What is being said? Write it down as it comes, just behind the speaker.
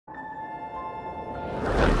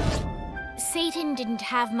Satan didn't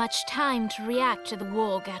have much time to react to the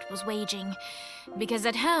war Gad was waging, because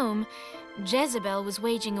at home, Jezebel was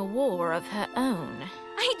waging a war of her own.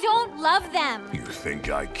 I don't love them! You think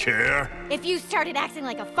I care? If you started acting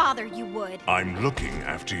like a father, you would. I'm looking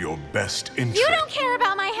after your best interest. You don't care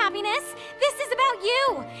about my happiness! This is about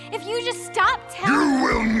you! If you just stop telling— You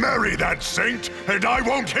will marry that saint, and I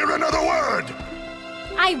won't hear another word!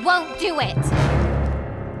 I won't do it!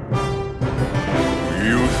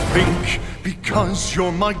 You think because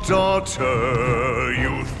you're my daughter,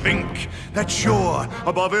 you think that you're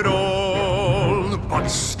above it all. But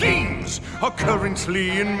schemes are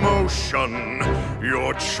currently in motion.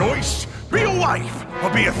 Your choice, be a wife or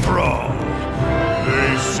be a thrall.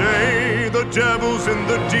 They say the devil's in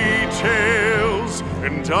the details,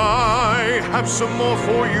 and I have some more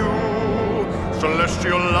for you.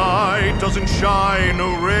 Celestial light doesn't shine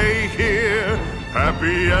a ray here.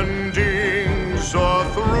 Happy endings are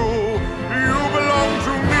through. You belong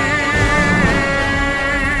to me.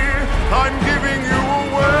 I'm giving you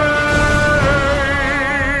away.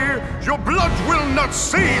 Your blood will not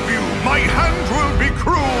save you. My hand will be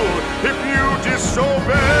cruel if you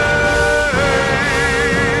disobey.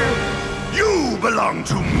 You belong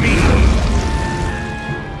to me.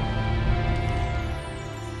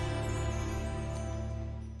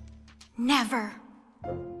 Never.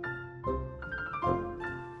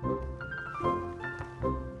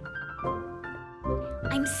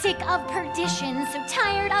 I'm sick of perdition, so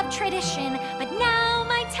tired of tradition, but now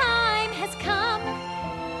my time has come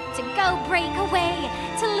to go break away,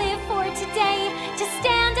 to live for today, to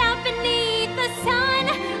stand out beneath the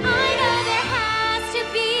sun. I know there has to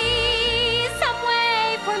be some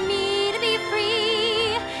way for me to be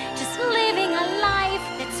free, just living a life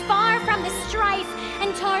that's far from the strife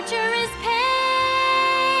and torturous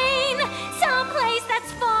pain, someplace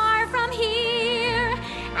that's far from here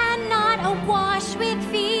and not awash with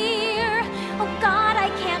fear. Oh God, I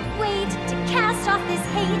can't wait to cast off this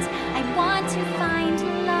hate. I want to find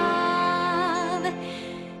love.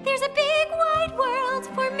 There's a big wide world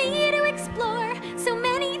for me to explore, so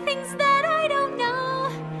many things that I don't know.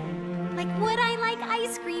 Like, would I like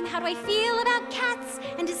ice cream? How do I feel about cats?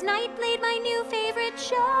 And is Nightblade my new favorite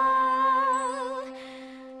show?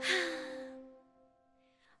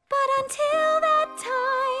 But until that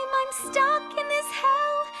time, I'm stuck in this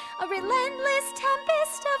hell, a relentless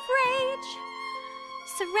tempest of rage,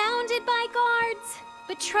 surrounded by guards,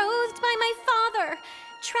 betrothed by my father,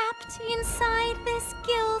 trapped inside this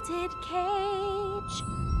gilded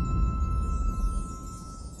cage.